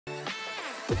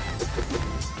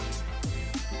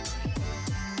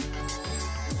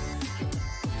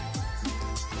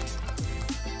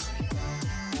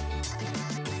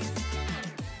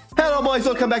Hello boys,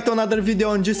 welcome back to another video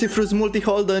on Juicy Fruits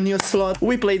Multi-Hole, the new slot.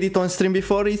 We played it on stream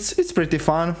before, it's pretty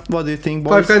fun. What do you think,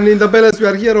 boys? Five in the balance, we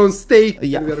are here on stake.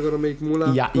 Yeah. And we are gonna make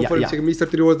moolah. Yeah, Don't forget to check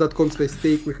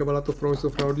MrTreeGambling.com/stake. We have a lot of promises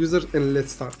of our users, and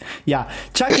let's start. Yeah,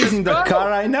 Chuck is in the car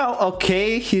right now.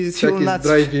 Okay, he'll not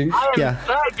driving. I am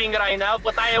driving right now,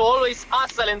 but I always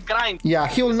hustle and grind. Yeah,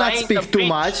 he will not speak too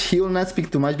much. He will not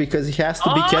speak too much because he has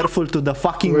to be careful to the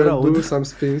fucking road. We'll do some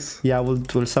spins. Yeah,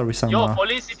 we'll start with some. Yo,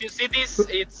 police, if you see this,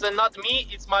 it's not me,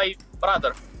 it's my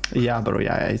brother. Yeah, bro,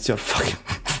 yeah, it's your fucking...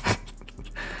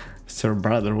 It's your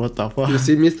brother, what the fuck? You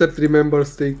see, MrTree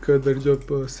members take their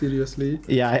job seriously.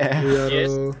 Yeah. We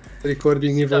are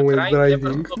recording even when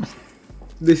driving.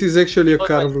 This is actually a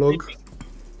car vlog.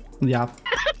 Yeah.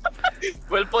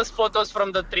 We'll post photos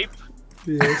from the trip.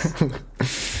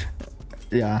 Yes.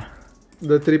 Yeah.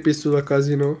 The trip is to the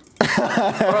casino.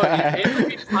 Bro,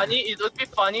 it would be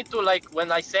funny to, like,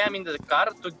 when I say I'm in the car,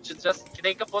 to just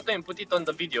take a photo and put it on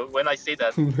the video when I say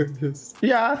that. Yes.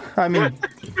 Yeah, I mean,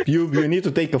 you need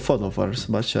to take a photo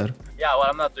first, but sure. Yeah, well,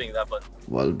 I'm not doing that, but...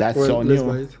 Well, that's on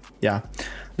you. Yeah.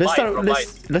 Let's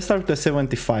start with the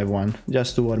 75 one,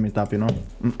 just to warm it up, you know?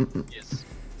 Yes.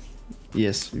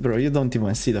 Yes, bro, you don't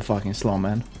even see the fucking slow,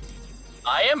 man.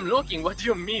 I am looking, what do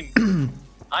you mean?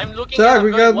 I'm looking at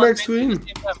we got max win.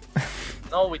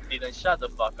 No, we didn't. Shut the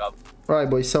fuck up. Right,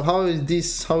 boys. So how is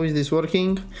this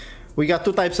working? We got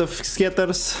two types of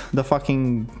scatters. The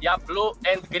fucking blue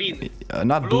and green.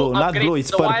 Not blue.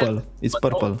 It's purple. It's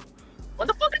purple. What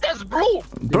the fuck is that, blue?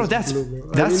 Bro, that's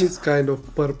blue, I mean, it's kind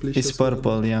of purplish. It's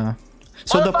purple, yeah.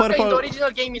 So the purple. The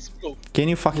original game is blue. Can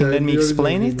you fucking let me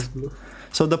explain it?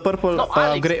 So the purple,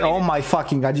 gray. Oh my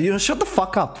fucking god! You shut the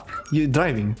fuck up. You're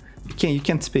driving. You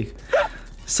can't speak.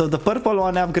 So the purple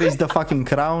one upgrades the fucking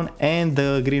crown, and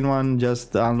the green one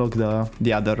just unlock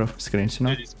the other screens, you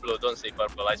know? Dude, it's blue, don't say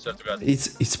purple, I swear to god.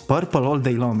 It's purple all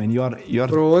day long, man. You're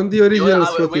Bro, on the original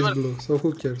spot is blue, so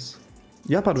who cares?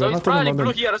 Yeah, but so it's probably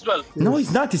blue here as well. No,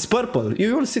 it's not, it's purple.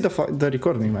 You will see the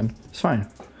recording, man. It's fine.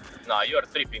 Nah, you are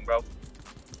tripping, bro.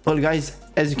 Well, guys,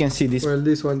 as you can see, this... Well,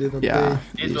 this one didn't play.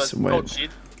 This was dog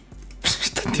shit.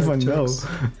 Don't even know.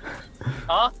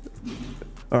 Huh?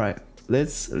 Alright.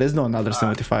 Let's do another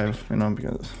 75, you know,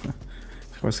 because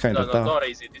it was kind of tough. No, don't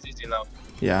raise it, it's easy enough.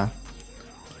 Yeah.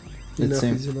 Enough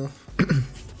is enough.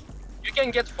 You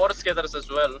can get 4 scatters as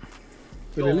well.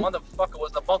 Really? Yo, motherfucker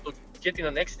was about to get in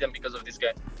an accident because of this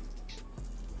guy.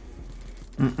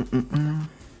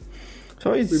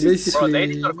 So it's basically... Bro, the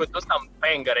editor could do some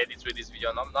banger edits with this video,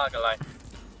 I'm not gonna lie.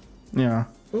 Yeah.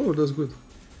 Oh, that's good.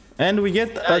 And we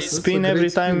get a spin every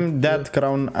time that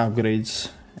crown upgrades,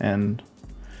 and...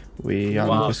 We are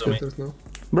wow, now.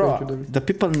 Bro, the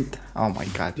people... Oh my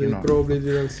god, they you know. Probably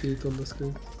didn't see it on the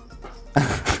screen.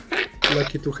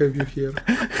 Lucky to have you here.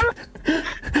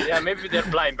 Yeah, maybe they're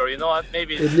blind, bro, you know what?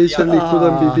 Maybe... It literally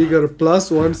couldn't be bigger,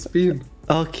 plus 1 spin.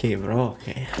 Okay, bro,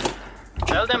 okay.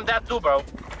 Tell them that too, bro.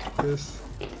 Yes.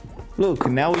 Look,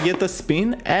 now we get a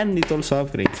spin, and it also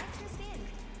upgrades.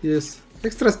 Yes.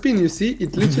 Extra spin, you see?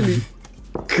 It literally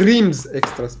creams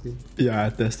extra spin. Yeah,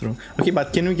 that's true. Okay,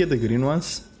 but can we get the green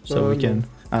ones? So we can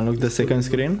unlock the second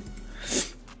screen.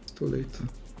 Too late.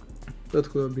 That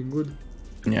could have been good.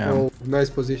 Yeah. Oh,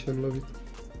 nice position, love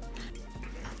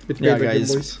it. Yeah,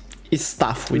 guys, it's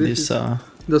tough with this.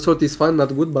 The sort is fun,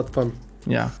 not good, but fun.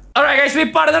 Yeah. Alright guys, we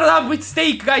partnered up with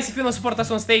Stake. Guys, if you want to support us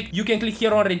on Stake, you can click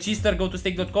here on register, go to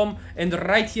stake.com, and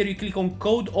right here you click on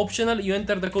code optional. You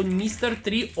enter the code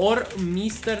MrTree or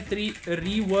MrTree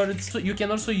rewards. So you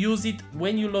can also use it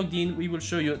when you logged in. We will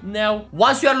show you now.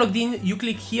 Once you are logged in, you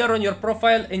click here on your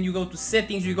profile and you go to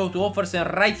settings, you go to offers, and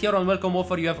right here on welcome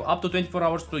offer you have up to 24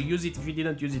 hours to use it if you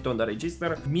didn't use it on the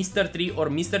register. MrTree or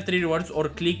MrTree rewards, or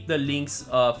click the links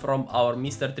from our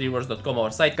MrTreerewards.com,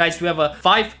 our site. Guys, we have a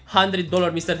 $500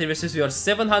 MrTree versus your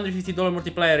 $750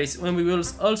 multiplier is when we will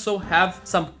also have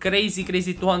some crazy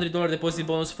 $200 deposit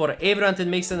bonus for everyone that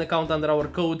makes an account under our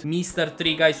code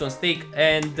MrTree, guys, on Stake.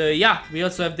 And yeah, we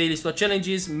also have daily slot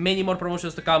challenges, many more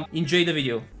promotions to come. Enjoy the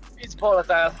video. It's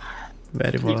volatile.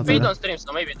 Very volatile. He paid on stream,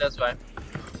 so maybe that's why.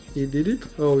 He did it?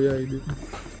 Oh yeah, he did.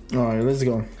 Alright, let's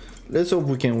go. Let's hope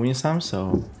we can win some,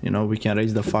 so you know we can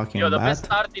raise the fucking Yo, the bat. best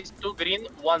start is 2 green,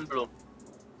 1 blue.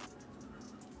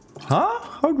 Huh?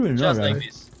 How do we know? Just right? like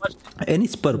this. And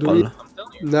it's purple.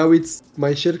 Now it's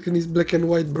my share screen is black and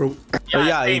white, bro.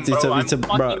 Yeah, it's a bug. It's a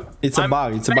bug.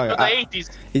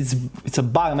 It's a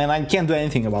bug, man. I can't do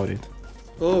anything about it.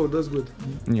 Oh, that's good.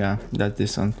 Yeah, that's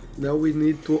decent. Now we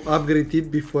need to upgrade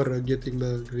it before getting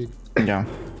the green. Yeah.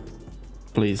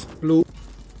 Please. Blue.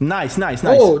 Nice.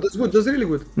 Oh, that's good. That's really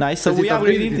good. Nice. So Has we it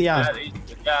upgraded, upgraded? yeah.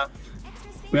 Yeah.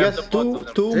 We have got the bottom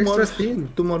of two Extra more spin.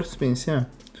 2 more spins, yeah.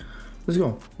 Let's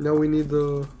go. Now we need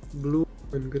blue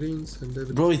and greens and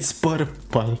everything. Bro, it's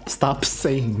purple. Stop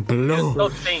saying blue.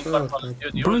 Stop saying purple.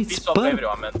 Dude, you Bro, will it's piss off purple.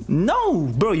 everyone, man. No,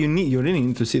 bro, you really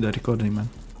need to see the recording, man.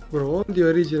 Bro, all the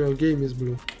original game is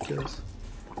blue. Yes.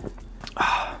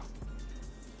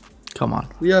 Come on.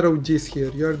 We are OGs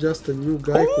here. You are just a new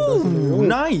guy who doesn't know.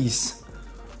 Nice.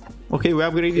 Okay, we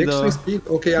upgraded Extra the... spin.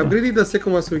 Okay, upgraded the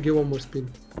second one so we get one more spin.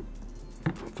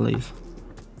 Please.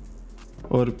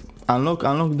 Or unlock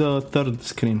the third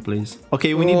screen, please.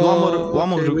 Okay, we need one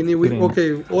more okay, green.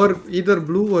 okay, or either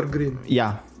blue or green.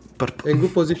 Yeah, purple. And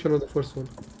good position on the first one.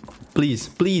 Please.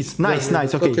 Nice.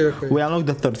 Okay. We unlock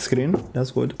the third screen.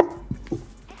 That's good.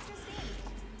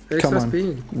 Extra Come on.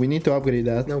 spin. We need to upgrade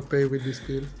that. Now pay with this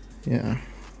spin. Yeah.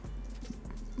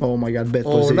 Oh my god, bad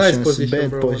Oh, positions. nice position, bad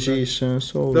bro,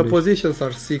 positions. The Holy positions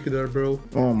are sick there, bro.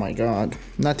 oh my god.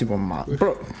 Not even mad.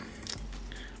 Bro.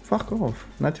 Fuck off.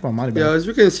 Not even mad. Yeah, as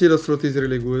you can see, the slot is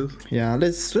really good. Yeah,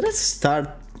 let's start.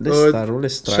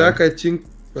 Let's try. Chuck, I think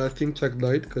Chuck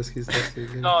died because he's not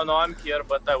saying No, I'm here,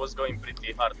 but I was going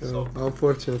pretty hard, so...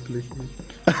 Unfortunately.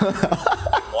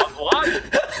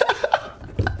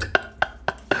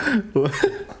 What?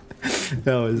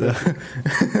 That was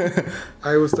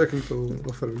I was talking to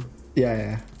Buffalo.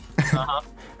 yeah. Uh-huh.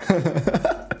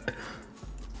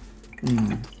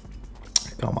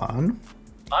 Come on.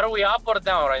 Are we up or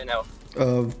down right now?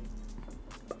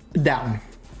 Down.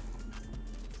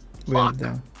 We're Fuck.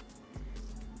 down.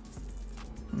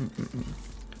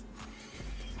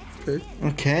 Okay.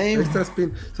 Okay. Extra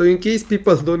spin. So in case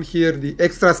people don't hear the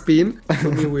extra spin,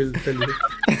 Tommy will tell you.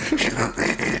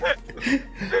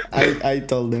 I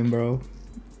told them, bro.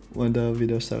 When the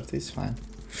video started, it's fine.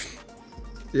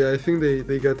 Yeah, I think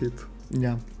they got it.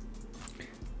 Yeah.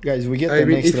 Guys, we get I an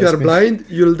mean, extra if you are spin. blind,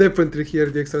 you'll definitely hear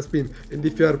the extra spin. And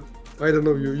if you are, I don't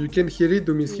know, you can hear it,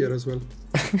 Doom is here as well.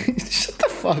 Shut the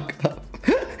fuck up.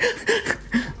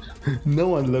 No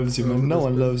one loves you, man. No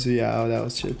one loves you. Yeah, that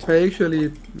was shit. I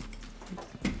actually...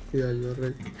 Yeah, you're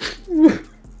right.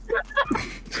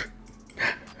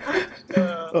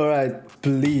 Alright,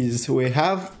 please. We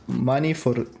have money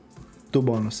for 2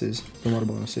 bonuses. 2 more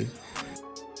bonuses.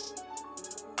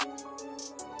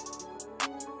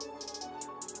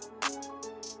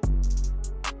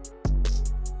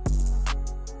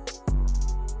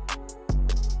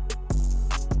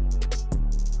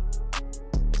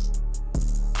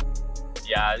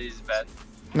 Yeah, this is bad.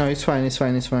 No, it's fine.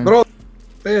 Bro,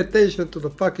 pay attention to the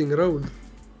fucking road.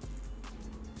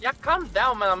 Yeah, calm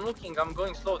down, man. I'm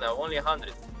going slow now. Only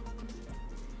 100.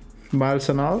 Miles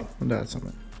an hour? That's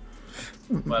amazing.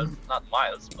 Well, not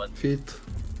miles, but Feet.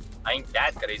 I ain't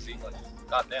that crazy.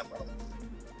 God damn, bro.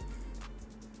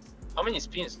 How many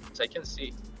spins? I can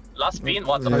see. Last spin?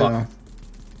 What the fuck?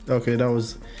 Okay, that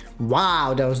was...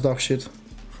 Wow, that was dog shit.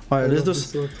 Alright,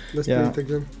 let's do... Let's yeah. play it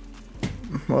again.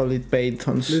 Well, it paid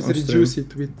on Let's on reduce stream.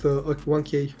 it with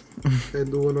 1k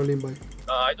and do one all in buy.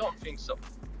 I don't think so.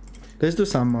 Let's do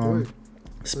some Why?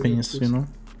 spins, you know?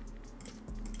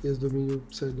 Yes, Domi, you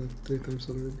said that 3 times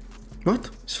already. What?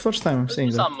 It's the first time I'm Let's saying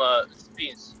do that. some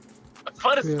spins.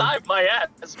 First Yeah. time, my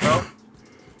ass, bro.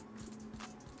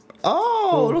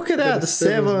 Oh, look at that! the The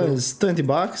sevens, 7s,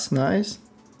 $20, nice.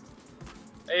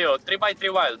 Hey yo,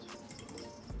 3x3 wild.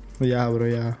 Yeah, bro,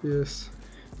 yeah. Yes.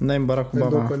 Name Barack And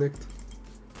don't Obama. connect.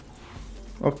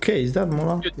 Okay, is that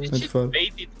Mola? Dude, this shit 24.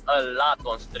 baited a lot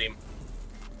on stream.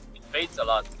 It baits a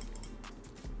lot.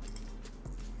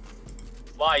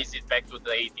 Why is it back to the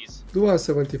 80s? Do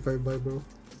 175 buy, bro.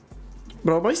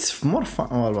 Bro, but it's more fun.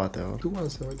 Well, whatever. Do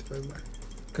 175 buy.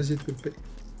 Because it will pay.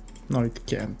 No, it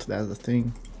can't. That's the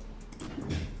thing.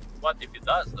 What if it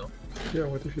does though? Yeah,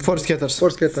 what if you... 4 scatters.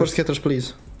 4 scatters. 4 scatters,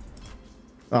 please.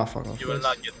 Ah, fuck off. You will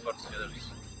not get first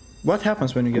headers. What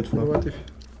happens when you get 4? What if...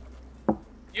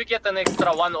 You get an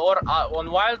extra one or on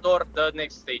wild or the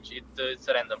next stage. It's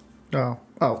random.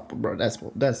 Oh, bro, that's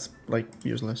like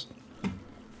useless.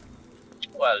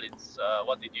 Well, it's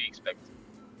what did you expect?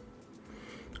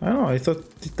 I don't know. I thought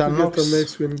it You get unlocks. a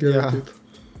max win guaranteed.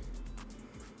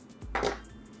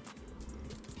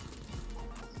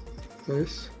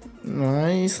 Nice.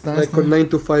 Nice. Like on 9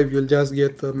 to 5, you'll just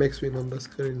get a max win on the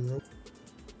screen, you know?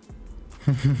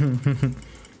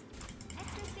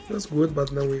 That's good,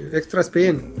 but now we... Extra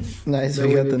spin! Nice. Then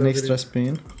We we got need an to extra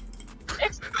upgrade. spin.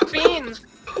 Extra spin!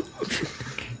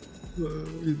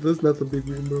 That's not a big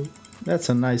win, bro. That's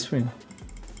a nice win.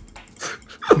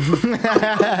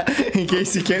 In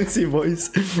case you can't see, boys.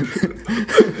 He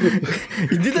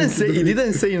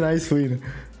didn't say nice win.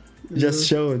 Just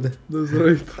showed. That's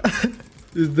right.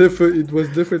 It was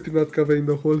definitely not covering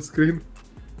the whole screen.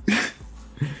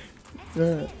 We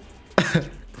have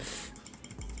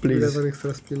Please. an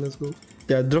extra spin, let's go.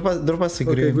 Yeah, drop us a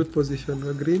green. Okay, good position.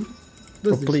 A green.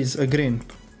 Oh, please, a green.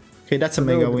 Okay, that's a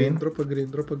mega win. Drop a green,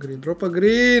 drop a green, drop a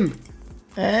green!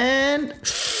 And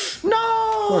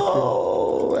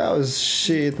no, that was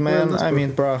shit, man. Well, I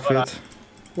mean profit.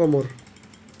 One more.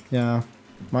 Yeah,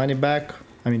 money back.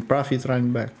 I mean profit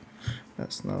running back.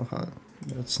 That's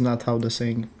not how the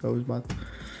saying goes, but.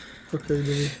 Okay,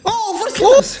 Jimmy. Oh,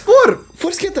 four skitters! Four!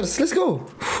 Four skitters, let's go.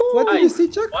 What did you see,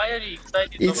 Chuck? Why are you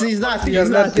excited? It's nothing. We are It's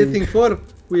not nothing. getting four.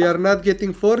 We are not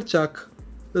getting four, Chuck.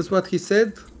 That's what he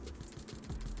said.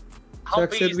 How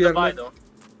Chuck big said is we the are buy not- though?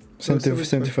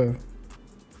 75.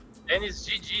 Then it's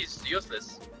GG, it's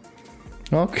useless.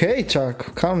 Okay,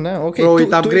 Chuck, calm down. Okay, Bro, two- it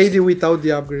two upgraded without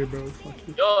the upgrade, bro. Fuck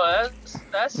you. Yo,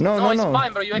 that's No, it's no.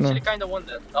 fine, bro. You No. actually kind of won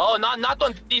that. Oh, not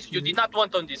on this. You did not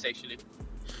want on this actually.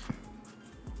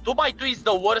 2x2 is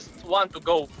the worst one to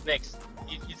go next.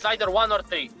 It's either 1 or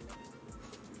 3.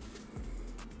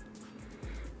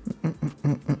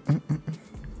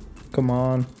 Come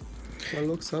on.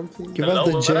 Unlock something. Give us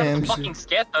the Hello, gems. fucking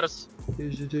scatters.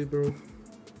 Here's GG, bro. There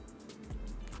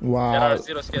Wow. are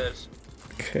 0 scatters.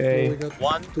 Oh, we Okay. got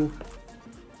One. two.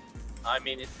 I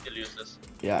mean, it's still useless.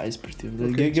 Yeah, it's pretty.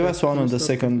 Okay, Give us Chuck, one on the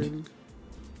start second, upgrading.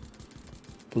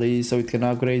 please, so it can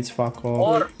upgrade. Fuck off.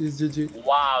 Or, It's GG.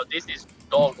 wow, this is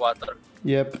dog water.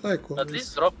 Yep. Like At always.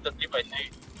 least drop the 3x3.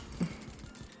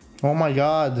 Oh my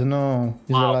god, no. It's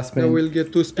the Wow. last Now spin. we'll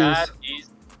get two spins. That is...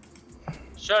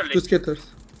 Surely, Two scatters.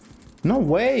 No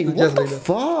way. Just What the like that.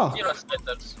 fuck? 0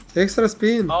 scatters. Extra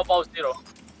spin. How about 0?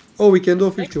 Oh, we can do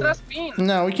a 51. Extra spin!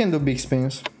 No, we can do big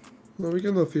spins. No, we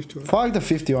can do a 51. Fuck the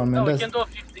 51, man. No, we That's, can do a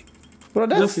 50. bro,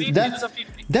 that's, 50 that's, to the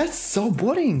 50. that's so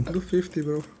boring. Do 50,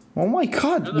 bro. Oh my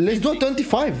god. Do the Let's do 50.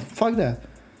 25. Fuck that.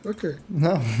 Okay.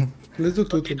 No. Let's do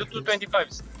two. Okay, do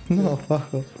 225s. No,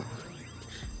 fuck off.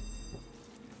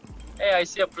 Hey, I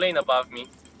see a plane above me.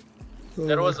 Oh,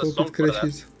 There was I a hope song it for that.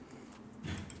 crashes.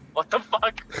 What the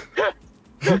fuck?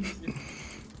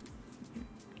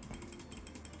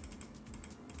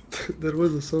 There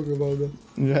was a song about that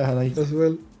Yeah, like. as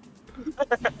well.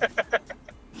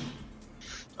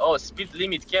 Oh, speed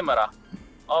limit camera.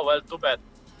 Oh, well, too bad.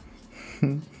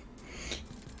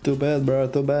 Too bad, bro.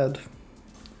 Too bad.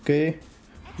 Okay.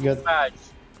 You got. Bad.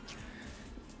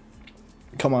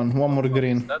 Come on, one more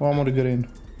green. that? One more green.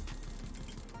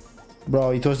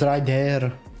 Bro, it was right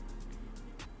there.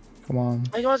 Come on.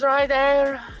 It was right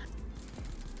there.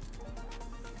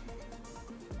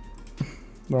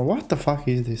 Bro, what the fuck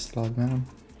is this slot, man?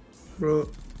 Bro,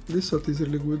 this shot is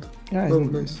really good. Yeah, Oh,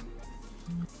 it's- nice.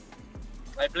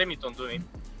 I blame it on doing.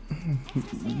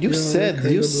 you Yeah, said okay,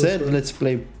 you that was said fine. let's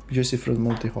play Juicy Fruit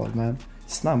multi-hole, man.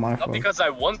 It's not my Not fault. because I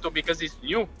want to, because it's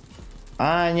new.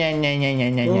 Ah,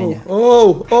 yeah.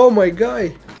 Oh my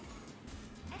guy!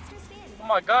 Oh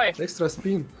my guy. Extra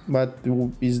spin. But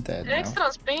he's dead now.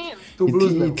 Extra spin. Two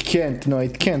blues now. It can't. No,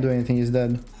 it can't do anything. He's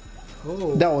dead.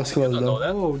 Oh, That was close don't know though.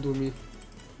 that. oh, do me.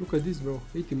 Look at this, bro.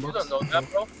 18 You bucks. don't know that,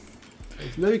 bro.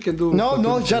 Now you can do. No, no,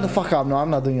 14. shut the fuck up. No,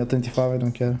 I'm not doing a 25. I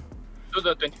don't care. Do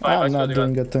the 25. I I'm swear not to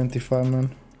doing God. a 25,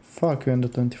 man. Fuck you and the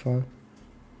 25.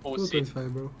 Oh, Do see.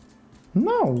 25, bro.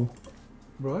 No,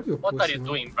 Bro, are you a What are pussy, you man?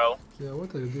 doing, bro? Yeah,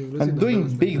 what are you doing? I'm doing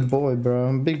big boy. boy, bro.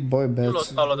 I'm big boy You bets.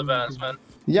 lost all of the balance, man.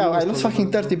 Yeah, You I lost lost all the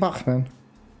fucking balance, 30 bucks, man.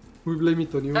 We blame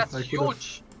it on you. That's I could've-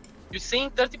 huge. You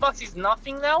saying 30 bucks is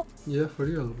nothing now? Yeah, for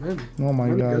real, man. Oh my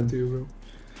Money got god. to you, bro.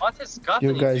 What has gotten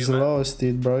You into guys you, man? lost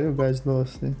it, bro. You guys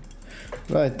lost it.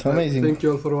 Right, amazing. Thank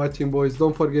you all for watching, boys.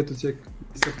 Don't forget to check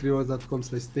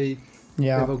MrTreeGambling.com/stake.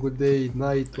 Yeah. Have a good day,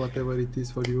 night, whatever it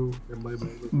is for you, and bye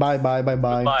bye. Bye, bye, bye,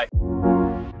 bye. Bye.